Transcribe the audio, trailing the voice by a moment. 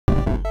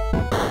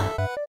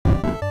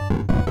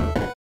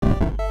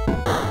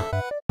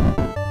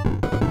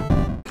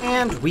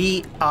And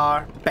we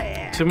are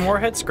back. To more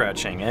head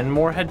scratching and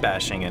more head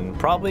bashing and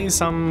probably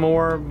some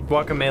more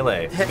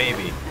guacamelee,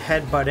 maybe.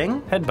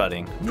 Headbutting.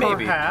 Headbutting,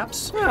 maybe.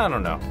 Perhaps. I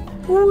don't know.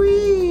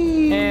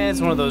 Whee! And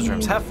it's one of those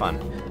rooms. Have fun.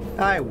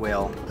 I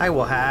will. I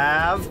will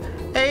have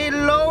a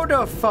load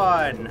of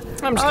fun.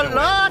 I'm just gonna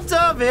lot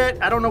of it.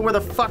 I don't know where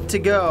the fuck to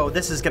go.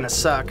 This is gonna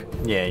suck.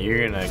 Yeah,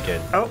 you're gonna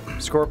get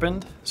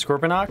scorpioned?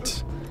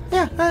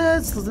 Yeah,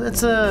 that's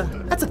a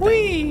thing.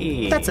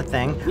 Whee! That's a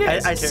thing. Yeah,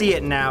 I see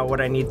it now. What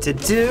I need to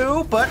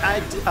do, but I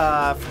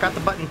forgot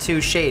the button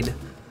to shade.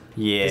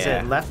 Yeah. Is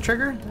it left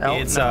trigger? Oh,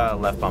 It's no.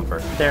 left bumper.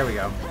 There we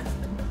go.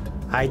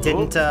 I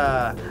didn't.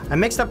 I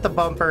mixed up the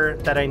bumper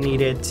that I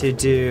needed to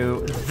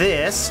do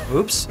this.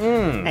 Oops.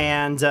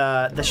 And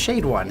the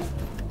shade one.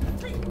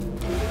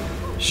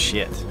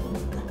 Shit.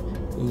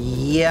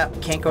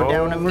 Yep. Can't go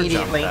down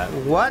immediately. That.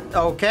 What?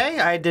 Okay.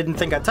 I didn't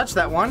think I touched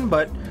that one,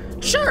 but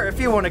sure. If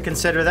you want to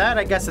consider that,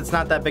 I guess it's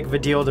not that big of a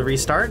deal to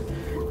restart.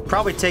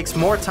 Probably takes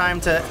more time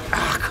to.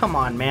 Ah, come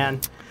on, man.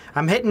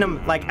 I'm hitting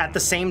them like at the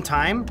same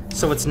time,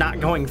 so it's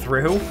not going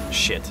through.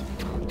 Shit.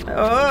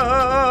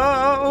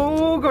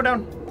 Oh, go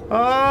down.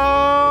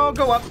 Oh,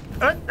 go up.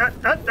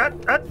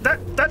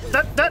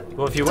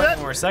 Well, if you wait one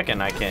more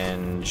second, I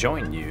can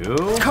join you.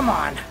 Come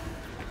on.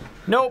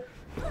 Nope.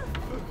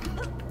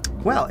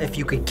 Well, if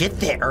you could get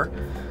there,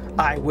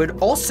 I would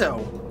also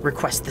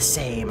request the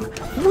same.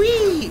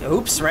 Whee!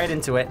 Oops, right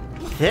into it.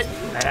 Hit.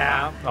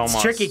 Ah, almost.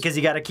 It's tricky because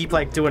you got to keep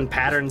like doing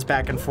patterns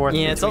back and forth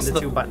Yeah, between it's also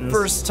the two buttons.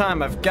 first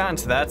time I've gotten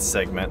to that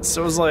segment,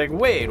 so I was like,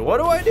 wait, what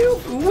do I do?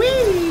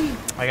 Whee!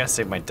 I gotta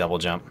save my double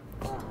jump.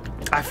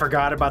 I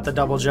forgot about the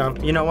double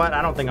jump. You know what?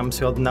 I don't think I'm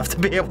skilled enough to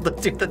be able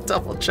to do the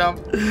double jump.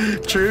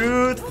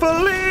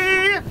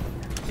 Truthfully.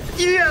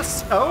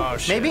 Yes. Oh,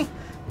 shit. maybe?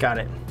 Got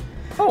it.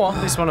 Oh well,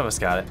 at least one of us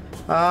got it.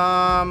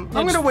 I'm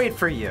gonna wait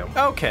for you.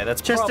 Okay,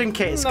 that's Just in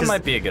case. That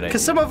might be a good idea.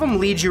 Because some of them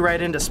lead you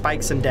right into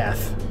spikes and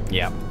death.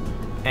 Yeah.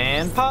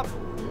 And pop.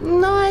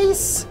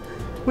 Nice.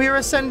 We are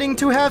ascending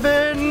to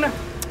heaven.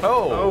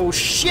 Oh.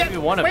 Shit. Maybe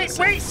one of us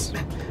Wait. is.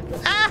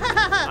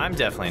 I'm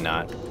definitely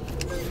not.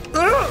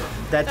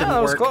 That didn't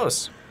that was work.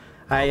 close.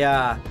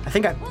 I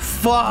think I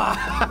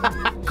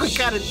we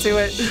got into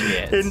it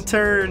Shit. in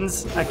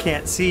turns. I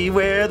can't see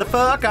where the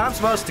fuck I'm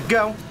supposed to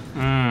go.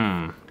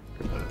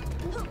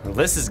 Well,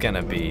 this is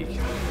gonna be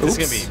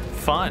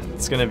fun.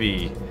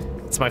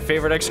 It's my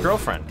favorite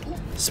ex-girlfriend.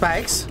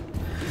 Spikes.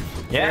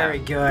 Yeah. Very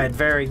good,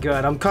 very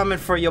good. I'm coming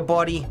for you,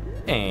 buddy.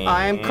 And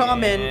I'm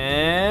coming.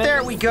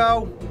 There we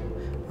go.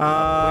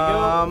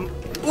 There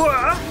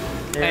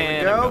we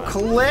And go. I'm gone.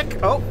 Click.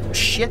 Oh,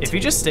 shit. If you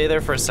just stay there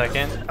for a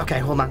second, Okay,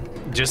 hold on.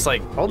 just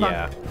like Hold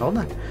yeah. on. Hold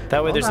on.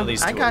 That way Hold there's on. at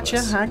least I two got of you.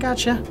 us. I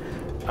got you.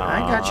 I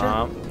got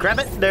you. Grab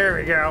it. There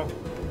we go.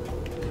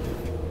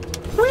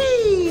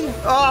 Whee!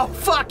 Oh,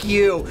 fuck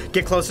you.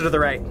 Get closer to the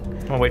right.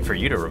 I'm gonna wait for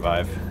you to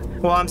revive.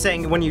 Well, I'm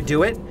saying when you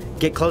do it,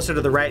 get closer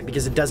to the right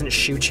because it doesn't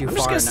shoot you I'm far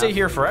just gonna enough. stay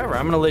here forever.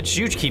 I'm gonna let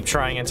you keep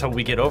trying until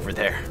we get over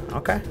there.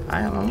 Okay.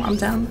 I'm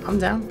down. I'm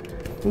down.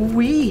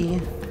 Wee.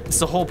 It's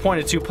the whole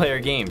point of two-player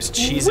games.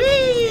 Cheesy.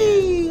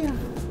 Wee!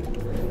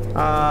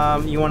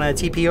 You want to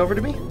TP over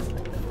to me?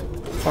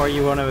 Or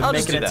you want to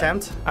make an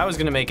attempt? I was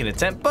gonna make an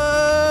attempt,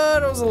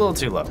 but it was a little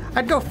too low.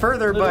 I'd go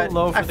further, Little but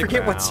low for I the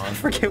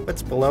forget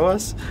what's below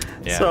us.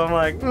 Yeah. So I'm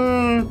like,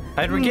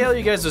 I'd regale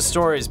you guys with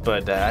stories,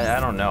 but I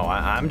don't know.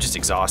 I'm just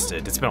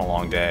exhausted. It's been a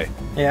long day.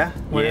 yeah.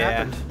 What yeah.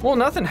 happened? Well,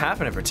 nothing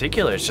happened in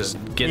particular. It's just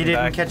getting You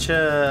didn't back. catch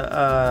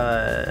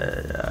a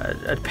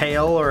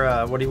pail or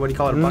a, what do you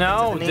call it? A bucket,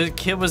 No, Tiffany? the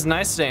kid was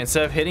nice today.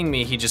 Instead of hitting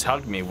me, he just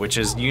hugged me, which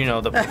is,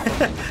 the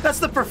That's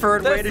the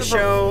preferred way to the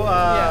show,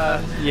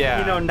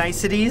 yeah.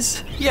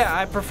 niceties. Yeah,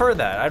 I prefer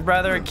that. I'd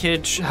rather a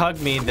kid hug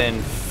me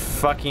than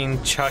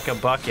fucking chuck a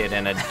bucket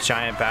and a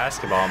giant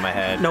basketball on my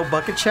head. No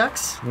bucket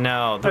chucks?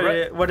 No,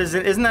 What is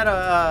it? Isn't that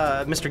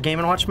a Mr. Game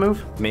 & Watch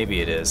move?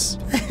 maybe it is.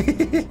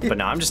 But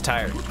no, I'm just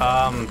tired.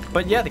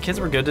 But yeah, the kids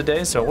were good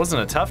today, so it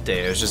wasn't a tough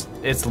day. It was just,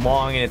 it's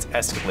long and it's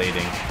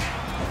escalating.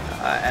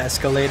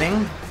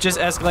 Escalating? Just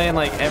escalating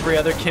like every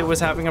other kid was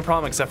having a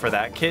problem except for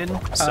that kid.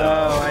 So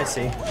Oh, I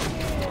see.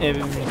 it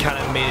kind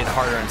of made it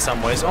harder in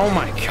some ways. Oh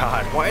my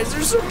god, why is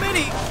there so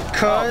many?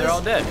 Oh, they're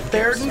all dead.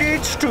 There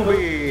needs to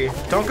be.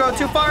 Don't go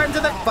too far into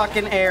the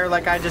fucking air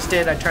like I just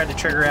did. I tried to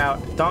trigger out.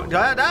 Don't.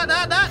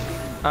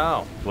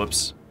 Oh,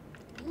 whoops.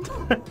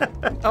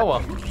 Oh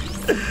well.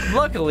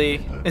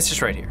 Luckily, it's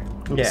just right here.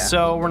 Yeah.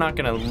 So we're not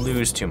gonna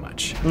lose too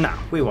much. No,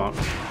 we won't.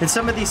 And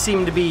some of these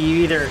seem to be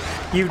either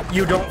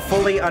you don't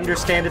fully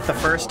understand it the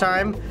first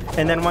time,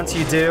 and then once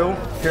you do,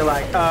 you're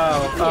like,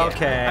 oh, Yeah.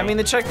 okay. I mean,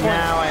 the checkpoint.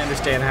 Now I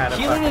understand how to.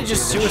 He literally fucking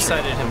just do this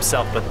suicided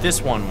himself, but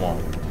this one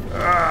won't.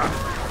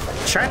 shit.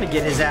 Trying to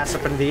get his ass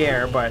up into the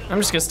air, but I'm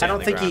just gonna stay I on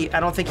don't the think ground. I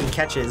don't think he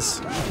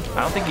catches. I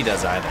don't think he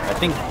does either. I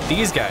think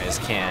these guys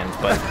can,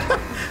 but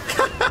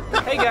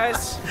hey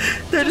guys,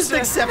 They're just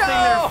accepting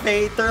their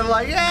fate. They're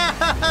like,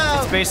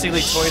 yeah. it's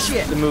basically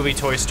Shit. the movie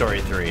Toy Story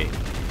 3.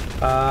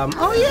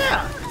 Oh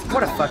yeah.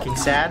 What a fucking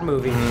sad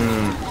movie.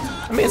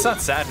 I mean, it's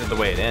not sad the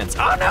way it ends.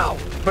 Oh no!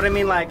 But I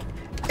mean, like,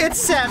 it's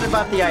sad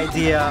about the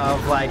idea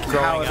of like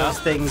Growing how those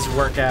up. things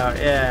work out.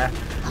 Yeah,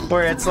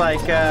 where it's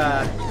like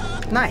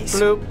nice.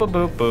 Bloop, boop,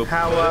 boop, boop.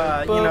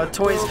 How you know,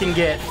 toys can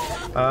get.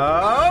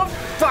 Oh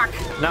fuck!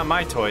 Not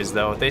my toys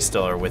though. They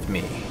still are with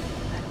me.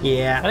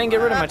 Yeah. I didn't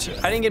get rid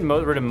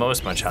of rid of most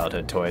of my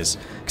childhood toys,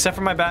 except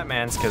for my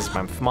Batmans, because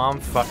my mom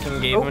fucking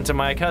gave them to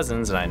my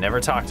cousins, and I never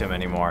talked to them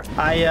anymore.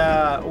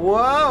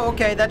 Whoa,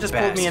 okay, that just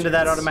pulled me into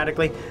that Bastards.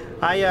 automatically.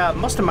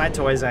 Most of my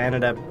toys I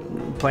ended up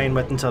playing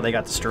with until they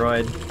got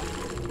destroyed.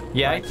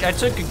 Yeah, I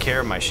took good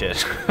care of my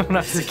shit when I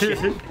was a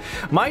kid.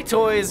 My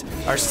toys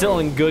are still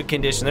in good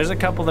condition. There's a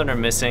couple that are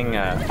missing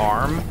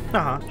arm,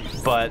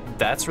 but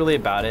that's really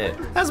about it.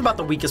 That's about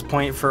the weakest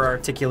point for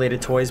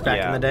articulated toys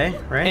back in the day,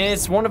 right? And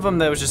it's one of them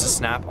that was just a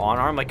snap-on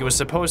arm. Like, it was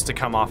supposed to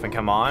come off and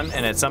come on,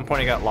 and at some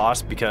point it got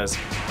lost because,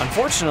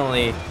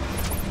 unfortunately,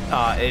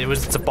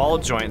 it's a ball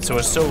joint, so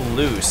it's so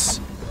loose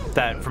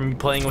that from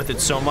playing with it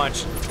so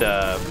much,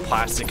 the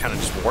plastic kind of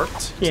just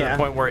warped to the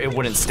point where it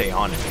wouldn't stay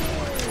on anymore.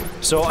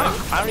 So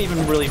I don't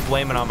even really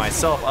blame it on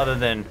myself, other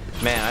than,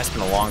 man, I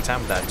spent a long time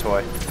with that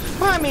toy.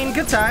 Well, I mean,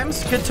 good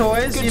times, good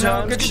toys, Good you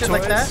know, times, good good shit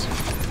like that.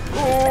 toys.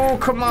 Oh,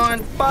 come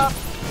on, bop.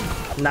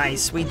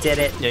 Nice, we did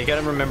it. Yeah, you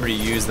gotta remember to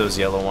use those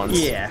yellow ones.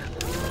 Yeah.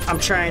 I'm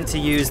trying to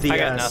use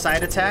the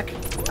side attack.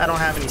 I don't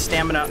have any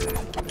stamina.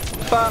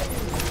 Bop.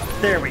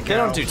 There we go. They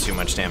don't do too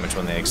much damage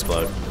when they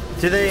explode.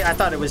 Do they? I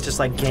thought it was just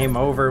like game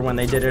over when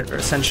they did it,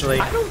 essentially.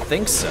 I don't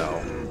think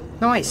so.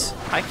 Nice.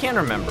 I can't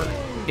remember.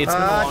 It's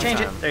been a long change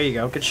time. it. There you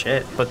go. Good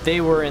shit. But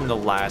they were in the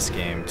last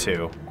game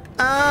too.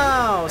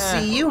 Oh,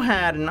 see, you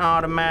had an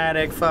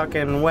automatic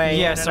fucking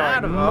way in and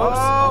out of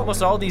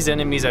almost all these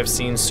enemies I've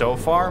seen so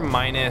far,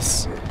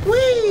 minus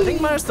I think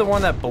minus the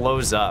one that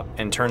blows up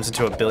and turns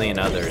into a billion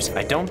others.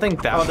 I don't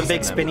think that was the big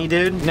in them. spinny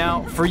dude?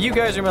 Now, for you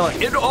guys who are like,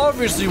 it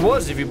obviously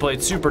was if you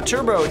played Super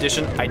Turbo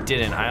Edition. I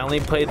didn't. I only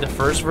played the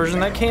first version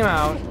that came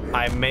out.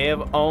 I may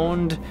have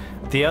owned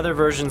the other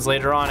versions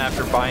later on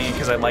after buying it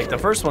because I liked the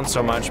first one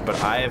so much, but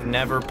I have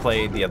never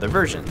played the other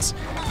versions.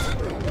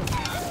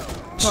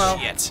 Well,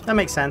 Shit. that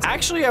makes sense.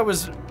 Actually,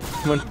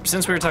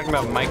 since we were talking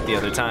about Mike the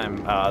other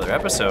time, other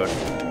episode,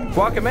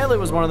 Guacamelee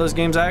was one of those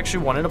games I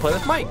actually wanted to play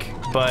with Mike,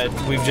 but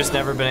we've just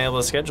never been able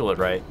to schedule it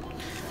right.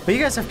 But you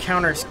guys have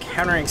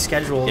countering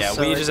schedules. Yeah,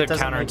 so we just have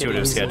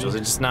counterintuitive schedules.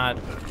 It's just not.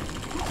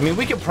 I mean,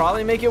 we could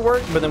probably make it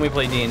work, but then we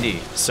play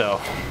D&D,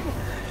 so.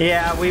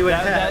 Yeah, we'd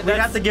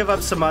have to give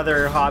up some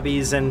other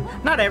hobbies, and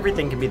not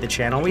everything can be the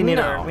channel. We need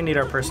our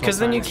personal. Because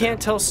then you can't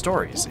tell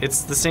stories.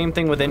 It's the same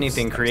thing with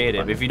anything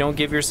creative. If you don't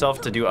give yourself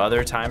to do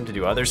other time to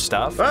do other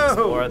stuff,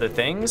 explore other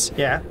things,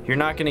 you're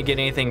not going to get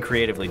anything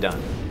creatively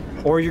done,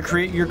 or your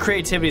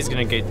creativity is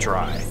going to get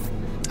dry.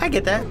 I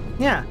get that.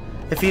 Yeah.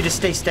 If you just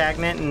stay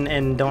stagnant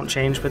and don't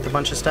change with a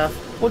bunch of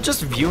stuff. Well,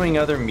 just viewing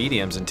other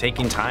mediums and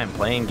taking time,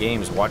 playing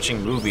games,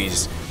 watching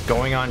movies,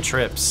 going on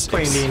trips.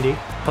 Playing D&D.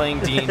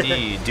 Playing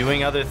D&D,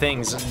 doing other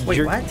things.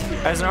 Wait, what?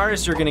 As an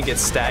artist, you're gonna get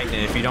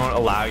stagnant if you don't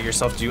allow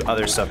yourself to do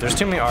other stuff. There's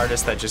too many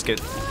artists that just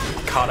get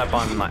caught up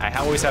on, I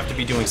always have to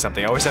be doing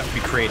something. I always have to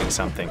be creating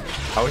something.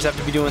 I always have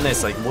to be doing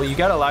this. Like, well, you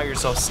gotta allow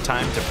yourself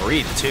time to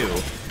breathe, too.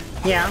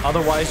 Yeah.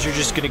 Otherwise, you're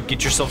just gonna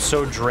get yourself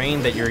so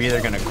drained that you're either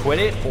gonna quit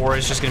it or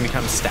it's just gonna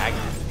become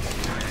stagnant.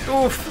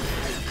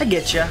 Oof, I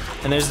get you.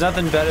 And there's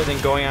nothing better than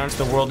going out into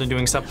the world and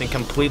doing something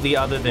completely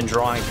other than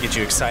drawing to get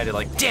you excited.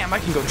 Like, damn, I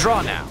can go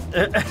draw now.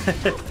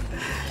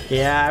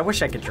 Yeah, I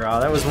wish I could draw.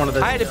 That was one of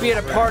those. I had to be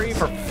at a party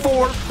for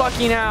 4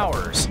 fucking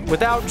hours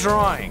without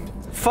drawing.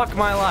 Fuck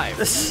my life.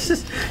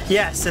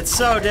 Yes, it's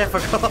so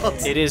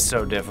difficult. It is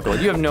so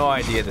difficult. You have no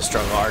idea the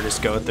struggle artists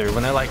go through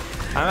when they're like,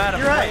 I'm at a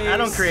You're right. I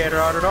don't create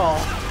art at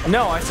all.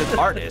 No, I said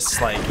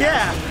artists. Like,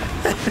 yeah.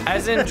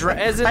 As in,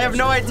 I have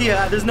no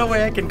idea. There's no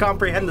way I can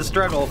comprehend the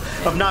struggle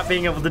of not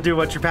being able to do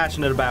what you're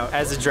passionate about.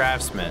 As a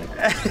draftsman,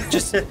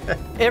 just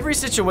every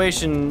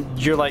situation,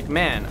 you're like,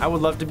 man, I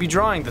would love to be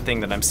drawing the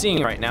thing that I'm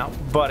seeing right now,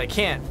 but I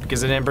can't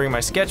because I didn't bring my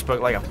sketchbook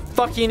like a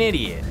fucking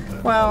idiot.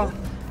 Well,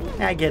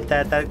 I get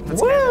that.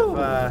 That's kind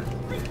of.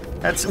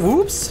 That's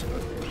whoops.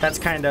 That's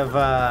kind of.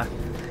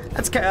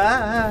 It's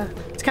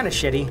kind of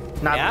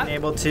shitty not being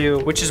able to.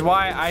 Which is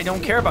why I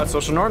don't care about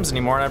social norms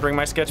anymore, and I bring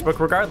my sketchbook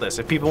regardless.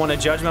 If people want to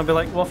judge me, I'll be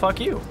like, well, fuck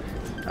you.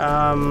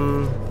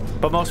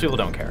 But most people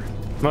don't care.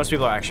 Most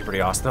people are actually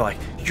pretty awesome. They're like,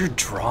 you're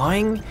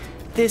drawing?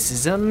 This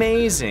is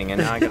amazing.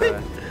 And now I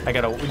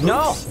gotta.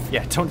 No.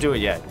 Yeah, don't do it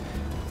yet.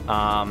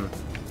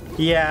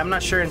 Yeah, I'm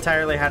not sure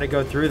entirely how to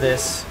go through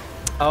this.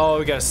 Oh,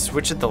 we gotta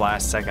switch at the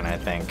last second, I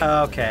think.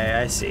 Okay,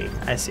 I see.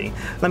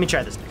 Let me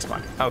try this next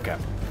one. Okay.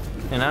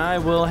 And I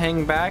will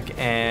hang back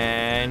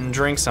and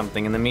drink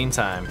something in the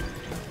meantime.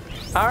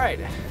 All right,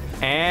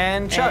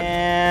 and chug.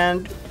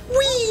 And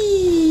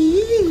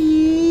wee!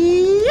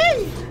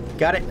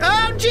 Got it.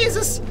 Oh,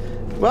 Jesus!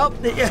 Well,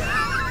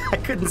 I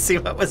couldn't see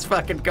what was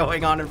fucking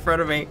going on in front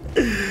of me.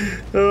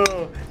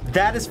 Oh,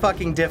 that is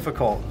fucking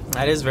difficult.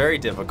 That is very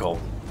difficult.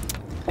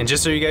 And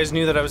just so you guys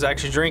knew that I was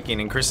actually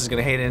drinking, and Chris is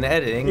gonna hate it in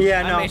editing,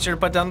 I made sure to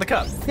put down the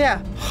cup.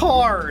 Yeah,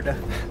 hard.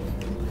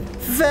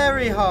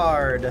 Very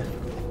hard.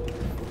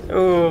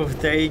 Oh,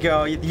 there you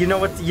go. You know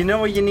what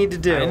you need to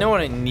do. I know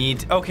what I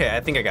need. Okay, I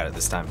think I got it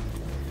this time.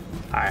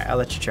 All right, I'll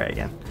let you try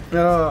again.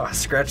 Oh,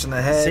 scratching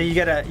the head. So you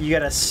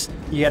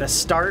gotta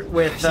start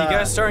with. So you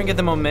gotta start and get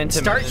the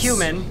momentum. Start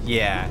human.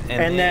 Yeah,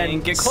 and then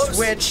get close.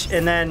 Switch,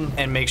 and then.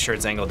 And make sure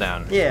it's angled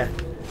down. Yeah.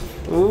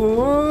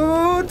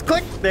 Ooh,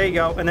 click. There you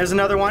go. And there's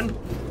another one,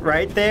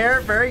 right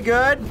there. Very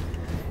good.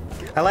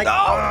 I like. Oh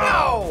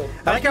no!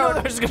 I like how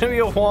there's gonna be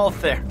a wall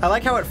there. I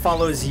like how it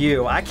follows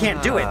you. I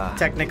can't do it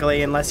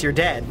technically unless you're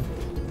dead.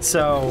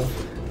 So,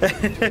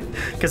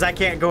 because I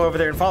can't go over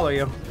there and follow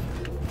you.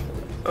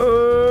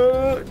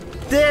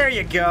 There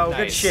you go. Nice.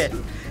 Good shit.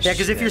 Yeah,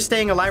 because if you're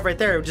staying alive right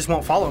there, it just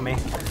won't follow me.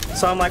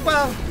 So I'm like,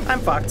 well, I'm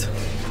fucked.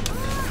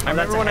 I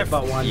remember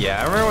when one.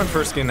 Yeah, I remember when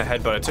first getting the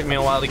headbutt. It took me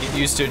a while to get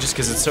used to it just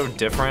because it's so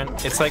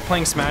different. It's like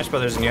playing Smash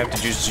Brothers and you have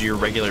to use your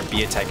regular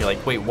B attack. You're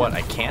like, wait, what?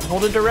 I can't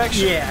hold a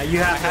direction? Yeah, you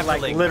have to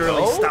like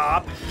literally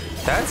stop.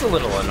 That's a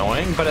little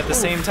annoying, but at the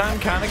same time,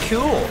 kind of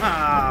cool.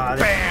 Ah,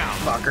 bam,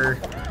 fucker.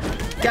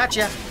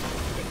 Gotcha.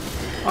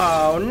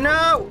 Oh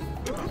no!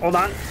 Hold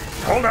on.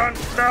 Hold on.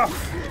 No.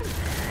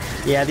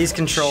 Yeah, these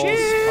controls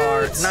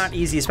are not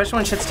easy, especially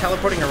when shit's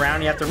teleporting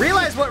around. You have to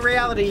realize what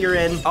reality you're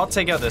in. I'll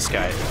take out this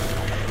guy.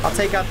 I'll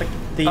take out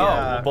the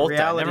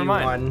reality Never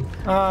mind. one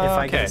if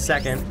I get a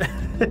second.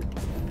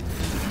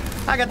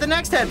 I got the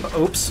next head.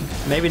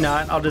 Oops, maybe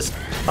not. I'll just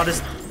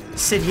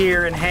sit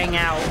here and hang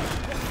out.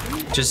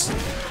 Just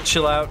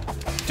chill out,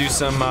 do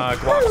some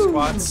guac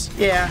squats.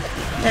 Yeah,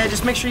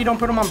 just make sure you don't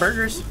put them on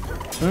burgers.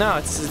 No,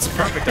 it's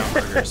perfect on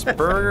burgers.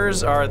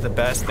 Burgers are the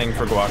best thing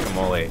for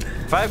guacamole.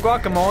 If I have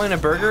guacamole in a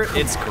burger,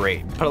 it's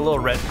great. Put a little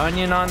red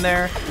onion on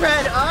there.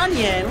 Red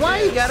onion?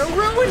 Why you gotta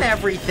ruin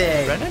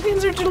everything? Red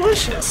onions are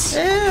delicious.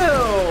 Ew.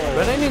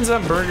 Red onions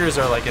on burgers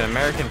are like an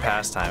American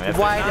pastime. If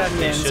white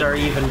onions are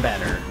even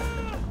better.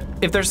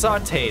 If they're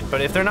sauteed, but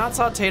if they're not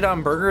sauteed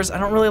on burgers, I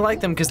don't really like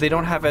them because they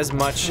don't have as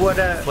much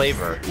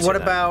flavor. What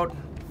about?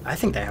 I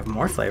think they have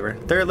more flavor.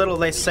 They're a little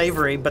less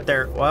savory, but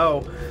they're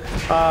whoa.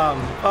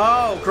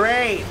 Oh,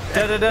 great!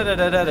 Da da da da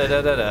da da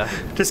da da da.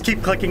 Just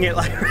keep clicking it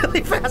like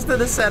really fast to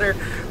the center.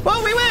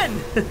 Well, we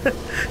win!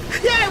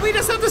 Yeah, we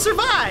just have to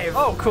survive.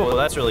 Oh, cool. Well,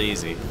 that's really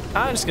easy.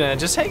 I'm just gonna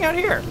hang out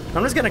here.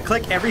 I'm just gonna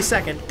click every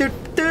second.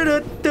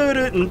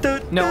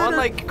 No,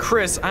 unlike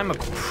Chris, I'm a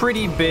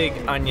pretty big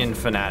onion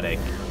fanatic.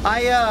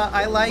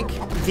 I like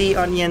the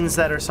onions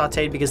that are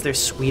sauteed because they're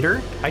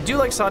sweeter. I do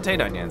like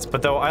sauteed onions,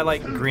 but though I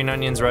like green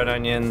onions, red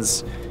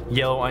onions,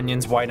 yellow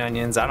onions, white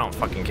onions. I don't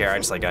fucking care. I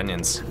just like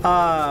onions.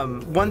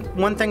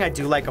 One thing I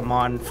do like them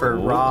on for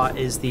raw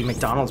is the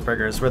McDonald's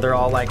burgers where they're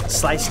all like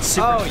sliced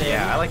super thin. Oh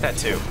yeah, I like that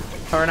too.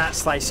 Or not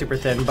sliced super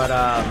thin, but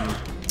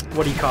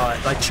what do you call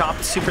it? Like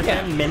chopped super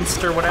thin,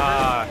 minced or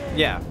whatever.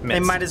 Yeah, minced. They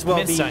might as well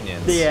minced be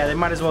onions. Yeah, they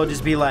might as well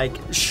just be like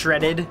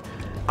shredded.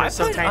 I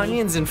put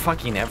onions in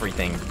fucking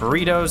everything.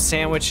 Burritos,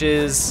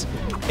 sandwiches,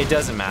 it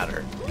doesn't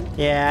matter.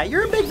 Yeah,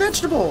 you're a big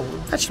vegetable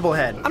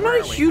head. I'm not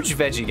a huge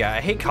veggie guy.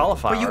 I hate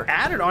cauliflower. But you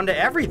add it onto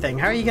everything.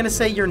 How are you gonna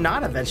say you're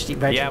not a veggie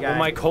guy? Yeah, well,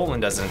 my colon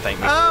doesn't thank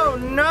me. Oh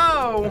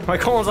no! My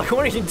colon's like,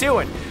 what are you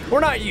doing? We're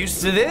not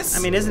used to this.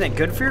 I mean, isn't it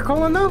good for your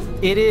colon though?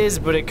 It is,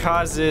 but it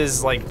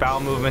causes like bowel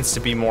movements to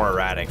be more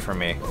erratic for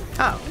me.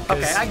 Oh,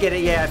 okay, I get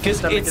it. Yeah,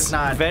 because it's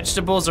not.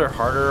 Vegetables are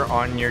harder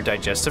on your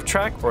digestive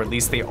tract, or at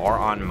least they are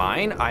on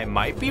mine. I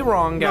might be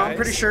wrong, guys. No, I'm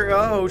pretty sure.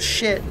 Oh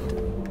shit!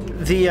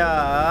 The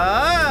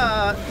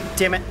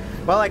damn it.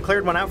 Well, I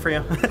cleared one out for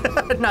you.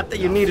 Not that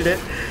you needed it.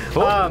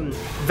 Cool.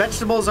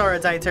 Vegetables are a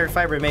dietary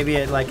fiber. Maybe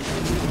it like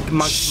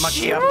mucks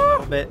you up a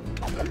little bit.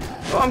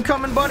 Oh, I'm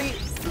coming, buddy.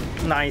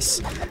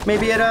 Nice.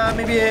 Maybe it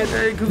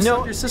goofs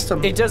up your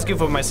system. It does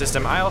goof up my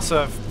system. I also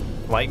have,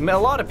 like a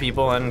lot of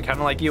people, and kind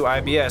of like you,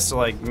 IBS. So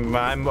like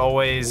I'm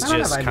always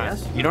just kind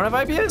of. You don't have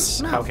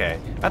IBS? No. Okay.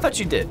 I thought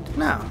you did.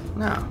 No.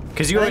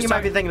 Because you always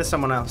might be thinking of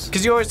someone else.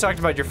 Because you always talked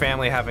about your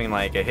family having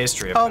like a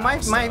history of. Oh, my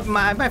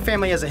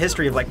family has a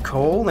history of like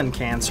colon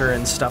cancer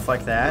and stuff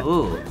like that.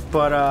 Ooh.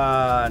 But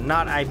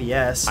not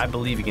IBS. I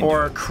believe you can.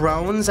 Or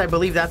Crohn's. I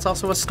believe that's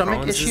also a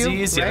stomach issue.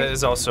 Disease. Right? Yeah, that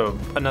is also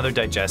another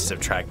digestive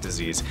tract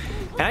disease.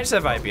 And I just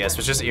have IBS,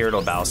 which is just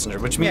irritable bowel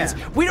syndrome, which means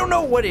we don't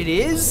know what it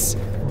is,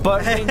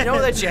 but we know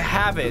that you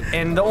have it.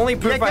 And the only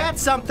proof you got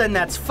something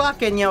that's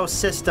fucking your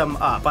system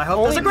up. I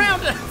hope there's a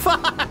ground.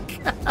 Fuck.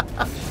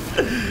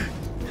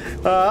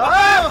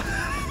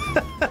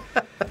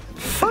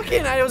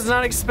 Fucking, I was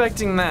not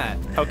expecting that.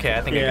 Okay,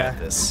 I think I got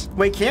this.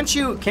 Wait, can't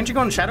you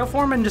go in shadow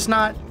form and just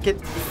not get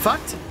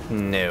fucked?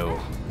 No.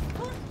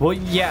 Well,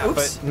 yeah,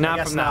 Oops, but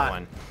not from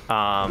that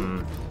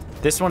one.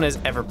 This one is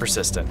ever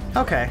persistent.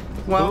 Okay.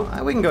 Well,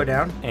 we can go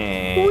down.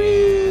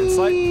 And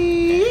slide.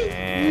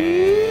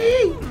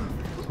 And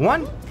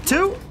 1,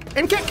 2,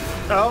 and kick.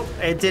 Oh,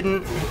 it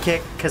didn't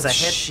kick because I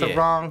hit the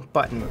wrong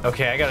button.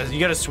 Okay, you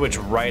gotta switch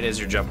right as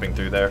you're jumping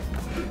through there.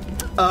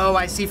 Oh,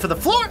 I see, for the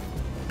floor.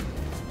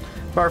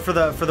 Or for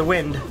the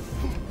wind.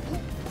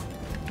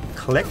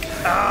 Click.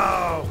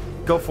 Oh,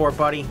 go for it,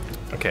 buddy.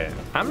 Okay,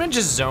 I'm gonna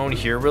just zone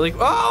here really.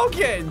 Oh,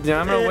 okay. I'm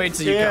gonna wait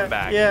till you come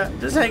back. Yeah,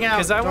 just hang out.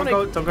 Because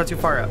don't go too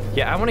far up.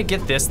 Yeah, I want to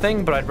get this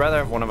thing, but I'd rather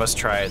have one of us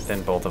try it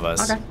than both of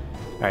us. Okay.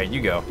 right,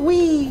 you go.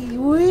 Wee,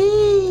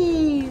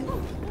 wee.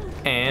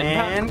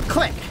 And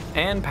click.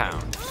 And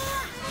pound.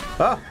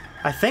 Oh,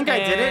 I think I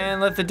did it.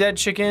 And let the dead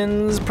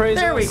chickens praise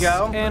us. There we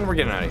go. And we're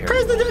getting out of here.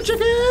 Praise the dead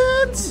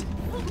chickens.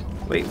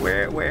 Wait,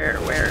 where?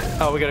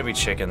 Oh, we gotta be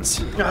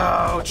chickens.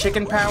 Oh,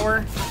 chicken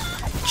power.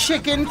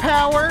 Chicken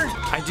power.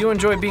 I do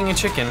enjoy being a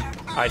chicken.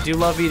 I do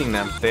love eating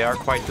them. They are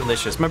quite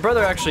delicious. My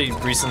brother actually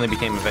recently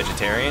became a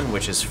vegetarian,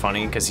 which is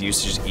funny because he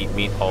used to just eat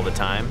meat all the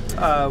time.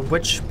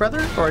 Which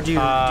brother? Or do you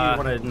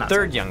want to not?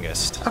 Third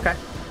youngest. Okay.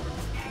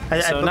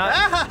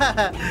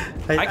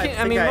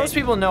 I mean, most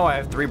people know I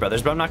have 3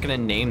 brothers, but I'm not gonna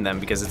name them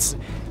because it's.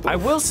 I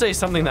will say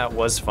something that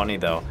was funny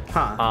though.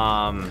 Huh.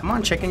 Come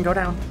on, chicken, go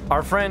down.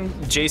 Our friend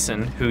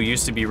Jason, who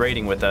used to be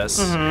raiding with us,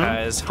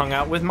 has hung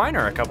out with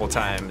Miner a couple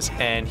times,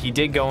 and he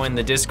did go in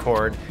the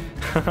Discord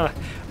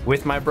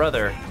with my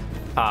brother.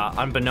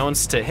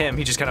 Unbeknownst to him,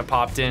 he just kind of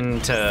popped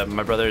into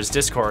my brother's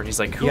Discord. He's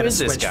like, "Who is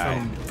this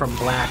guy?" From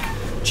black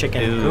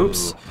chicken. Ooh.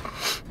 Oops.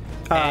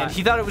 And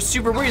he thought it was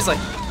super weird. He's like,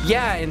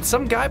 yeah, and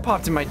some guy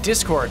popped in my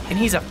Discord, and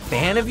he's a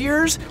fan of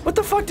yours? What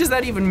the fuck does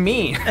that even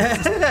mean?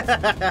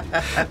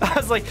 I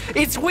was like,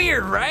 it's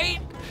weird, right?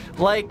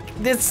 Like,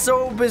 it's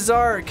so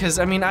bizarre, because,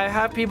 I mean, I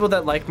have people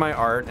that like my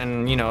art,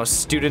 and, you know,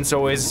 students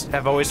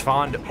have always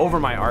fawned over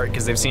my art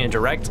because they've seen it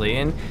directly,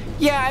 and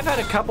yeah, I've had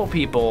a couple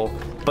people,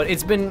 but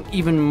it's been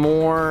even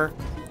more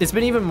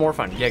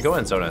fun. Yeah, go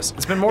ahead, Zonas.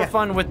 It's been more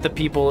fun with the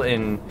people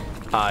in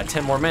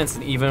 10 More Minutes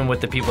than even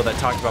with the people that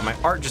talked about my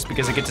art, just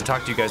because I get to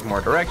talk to you guys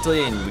more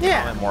directly and we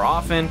comment more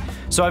often.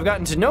 So I've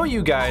gotten to know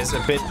you guys a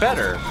bit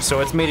better, so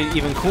it's made it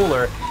even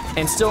cooler,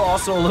 and still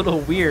also a little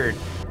weird.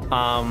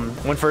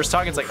 When first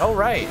talking, it's like, oh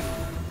right,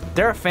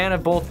 they're a fan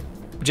of both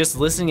just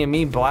listening to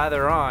me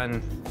blather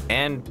on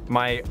and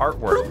my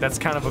artwork. That's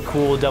kind of a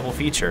cool double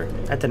feature.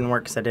 That didn't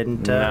work because I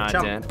didn't Nah,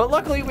 jump. it didn't. But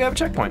luckily we have a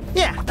checkpoint.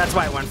 Yeah, that's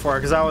why I went for it,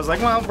 because I was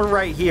like, well, we're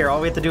right here.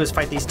 All we have to do is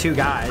fight these 2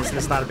 guys, and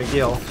it's not a big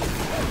deal.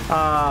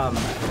 I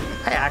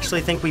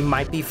actually think we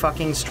might be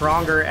fucking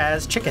stronger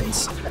as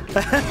chickens.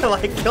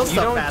 Like, kill stuff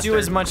You don't faster. do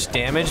as much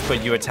damage,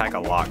 but you attack a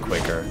lot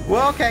quicker.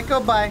 Well, okay,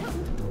 go bye.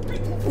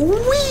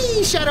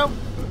 Whee! Shadow!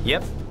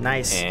 Yep.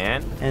 Nice.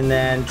 And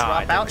then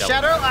drop out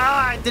Shadow.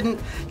 I didn't.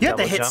 You have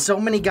to hit so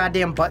many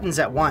goddamn buttons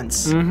at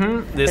once.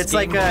 Mm-hmm. It's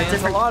like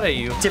a lot of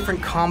you.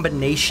 Different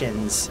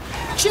combinations.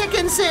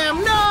 Chicken Sam,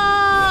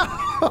 no!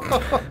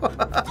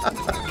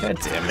 God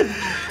damn it.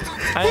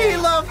 He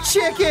loved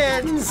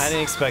chickens! I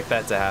didn't expect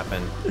that to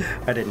happen.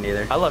 I didn't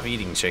either. I love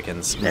eating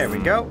chickens. There we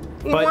go.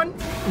 But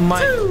 1,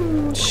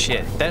 2.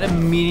 Shit, that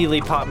immediately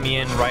popped me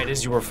in right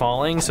as you were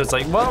falling, so it's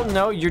like, well,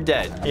 no, you're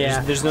dead. Yeah.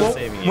 There's no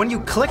saving you. When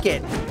you click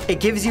it, it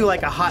gives you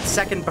like a hot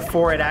second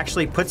before it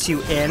actually puts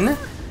you in.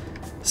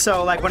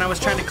 So like when I was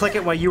trying to click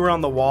it while you were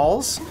on the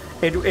walls,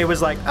 it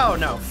was like, oh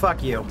no,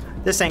 fuck you.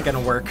 This ain't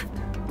gonna work.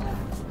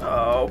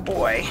 Oh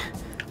boy.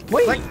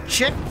 Wait. Like,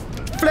 shit,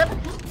 flip,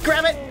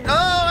 grab it.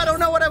 Oh, I don't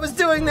know what I was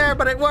doing there,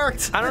 but it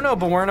worked. I don't know,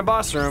 but we're in a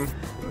boss room.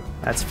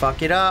 Let's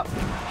fuck it up.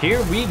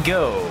 Here we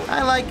go.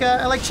 I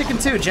like chicken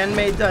too. Jen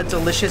made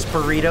delicious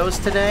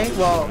burritos today.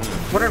 Well,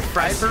 what are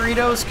fried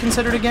burritos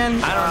considered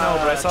again? I don't know,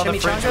 but I saw the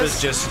fridge chimichangas? was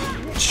just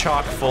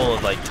chock full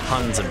of like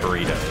tons of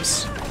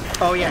burritos.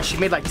 Oh yeah, she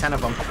made like 10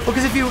 of them. Well,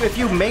 because if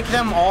you make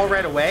them all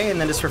right away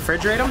and then just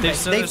refrigerate them,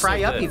 they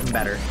fry up even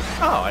better.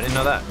 Oh, I didn't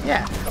know that.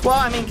 Yeah. Well,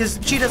 I mean, because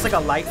she does like a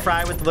light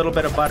fry with a little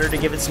bit of butter to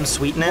give it some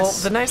sweetness. Well,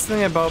 the nice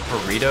thing about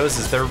burritos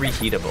is they're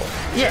reheatable.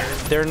 Yeah.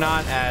 They're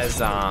not as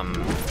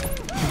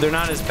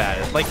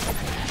bad. Like,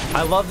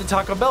 I love the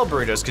Taco Bell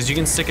burritos because you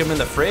can stick them in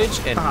the fridge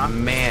and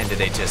man, do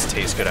they just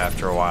taste good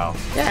after a while.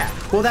 Yeah.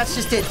 Well, that's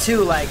just it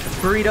too. Like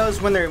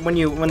burritos, when they're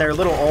a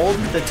little old,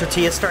 the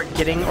tortillas start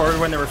getting, or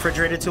when they're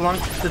refrigerated too long,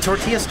 the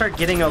tortillas start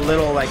getting a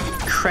little like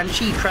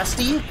crunchy,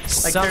 crusty. Like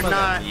Some they're of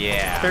not. them,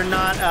 yeah. They're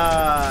not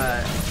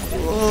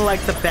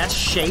like the best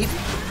shape.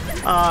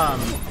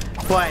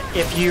 But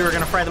if you're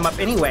gonna fry them up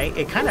anyway,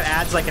 it kind of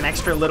adds like an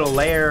extra little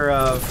layer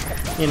of,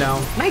 you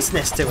know,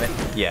 niceness to it.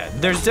 Yeah,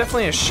 there's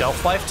definitely a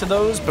shelf life to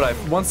those, but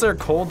once they're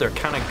cold, they're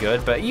kind of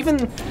good. But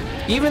even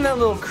that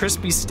little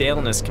crispy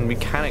staleness can be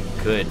kind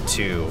of good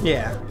too.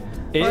 Yeah.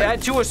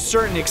 To a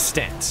certain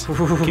extent.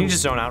 Can you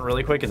just zone out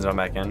really quick and zone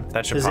back in?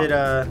 That should pop.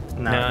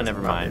 No,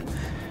 never mind.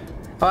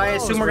 Oh, I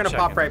assume we're gonna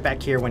pop right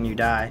back here when you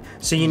die.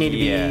 So you need to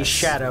be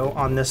Shadow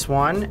on this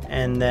one,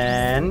 and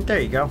then there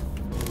you go.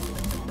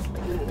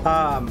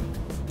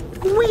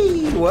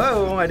 Whee!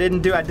 Whoa! I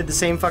did the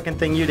same fucking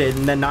thing you did,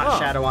 and then not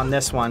Shadow on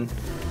this one.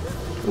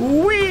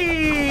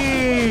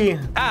 Whee!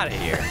 Out of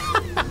here.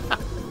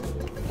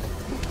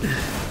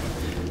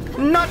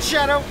 Not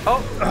Shadow.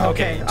 Oh,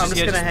 okay. I'm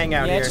just gonna hang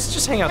out here. Yeah,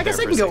 just hang out there. I guess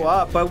I can go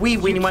up, but we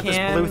want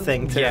this blue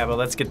thing too. Yeah, but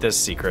let's get this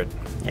secret.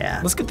 Yeah.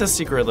 Let's get this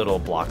secret little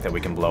block that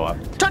we can blow up.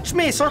 Touch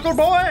me, circle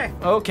boy.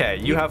 Okay,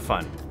 you have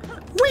fun.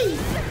 Whee!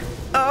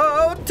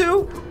 Oh,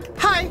 2.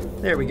 Hi!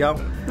 There we go.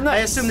 I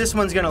Nice. assume this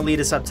one's gonna lead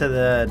us up to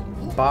the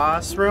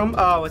boss room.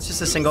 Oh, it's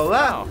just a single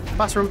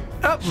boss room.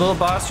 Oh, little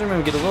boss room, and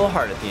we get a little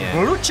heart at the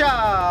end. Lucha!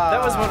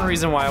 That was one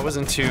reason why I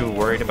wasn't too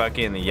worried about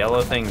getting the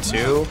yellow thing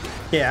too.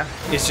 Yeah.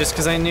 It's just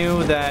because I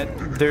knew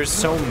that there's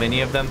so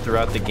many of them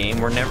throughout the game.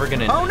 We're never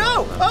gonna. Oh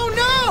no! Oh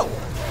no!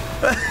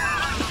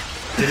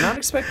 Did not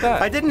expect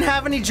that. I didn't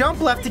have any jump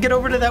left to get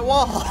over to that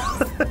wall.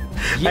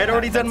 I had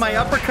already done my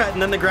uppercut,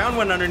 and then the ground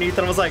went underneath,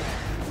 and I was like,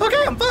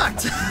 okay, I'm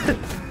fucked.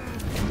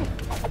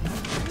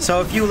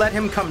 So if you let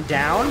him come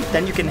down,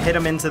 then you can hit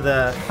him into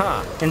the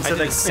I did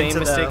the same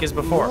mistake as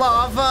before.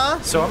 Lava.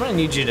 So I'm gonna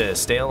need you to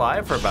stay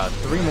alive for about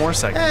 3 more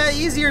seconds.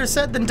 Easier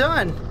said than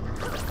done.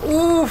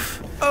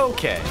 Oof.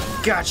 Okay.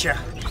 Gotcha.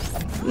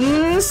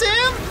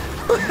 Sam?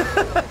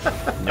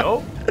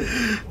 Nope.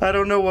 I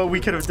don't know what we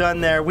could have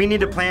done there. We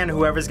need to plan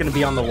whoever's going to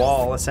be on the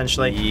wall,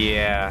 essentially.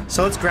 Yeah.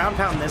 So let's ground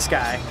pound this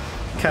guy,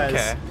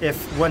 because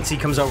if once he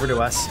comes over to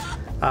us,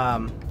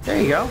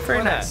 there you go.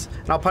 Very nice.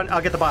 And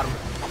I'll get the bottom.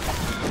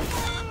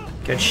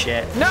 Good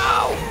shit.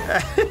 No.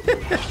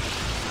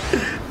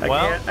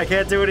 I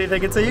can't do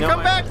anything until you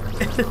come back.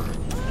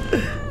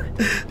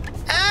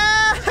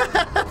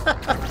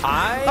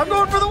 I'm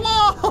going for the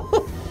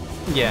wall.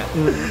 Yeah.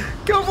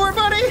 Go for it,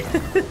 buddy.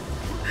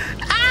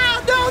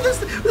 Ah, no,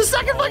 the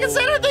second fucking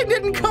center thing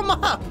didn't come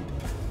up.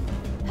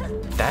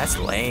 That's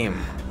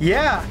lame.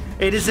 Yeah,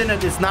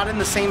 it's not in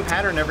the same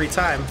pattern every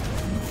time.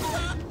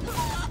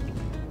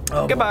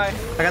 Oh, Goodbye.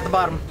 I got the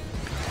bottom.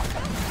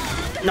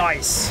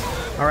 Nice.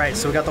 All right,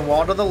 so we got the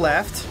wall to the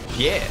left.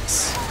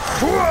 Yes.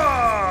 Oh!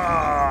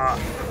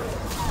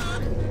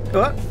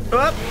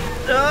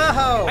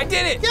 I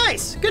did it.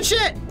 Nice. Good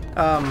shit.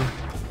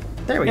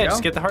 There we Yeah, go.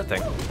 just get the heart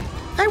thing.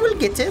 I will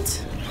get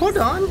it. Hold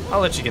on.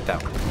 I'll let you get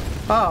that one.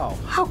 Oh,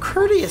 how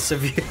courteous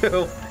of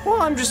you.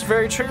 Well, I'm just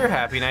very trigger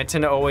happy, and I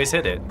tend to always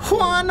hit it.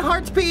 One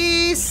heart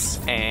piece.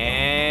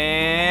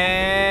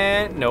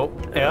 And nope.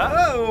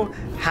 Oh,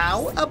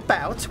 how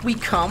about we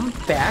come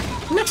back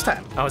next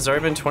time? Oh, it's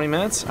already been 20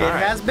 minutes? It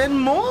has been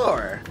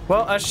more.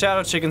 Well, us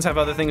Shadow Chickens have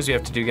other things we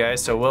have to do,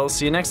 guys, so we'll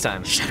see you next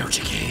time. Shadow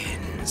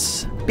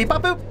Chickens. Beep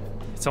bop boop.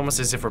 It's almost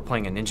as if we're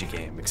playing a ninja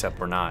game, except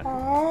we're not.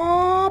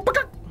 Oh,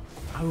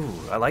 Ooh,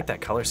 I like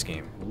that color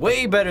scheme.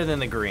 Way better than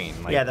the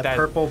green. Like yeah, the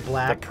purple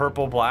black. The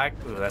purple black.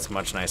 Ooh, that's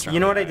much nicer. You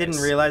know what I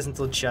didn't realize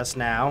until just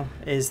now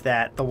is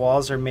that the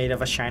walls are made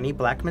of a shiny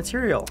black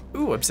material.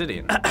 Ooh,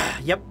 obsidian.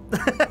 Yep.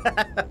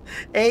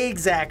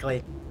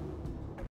 Exactly.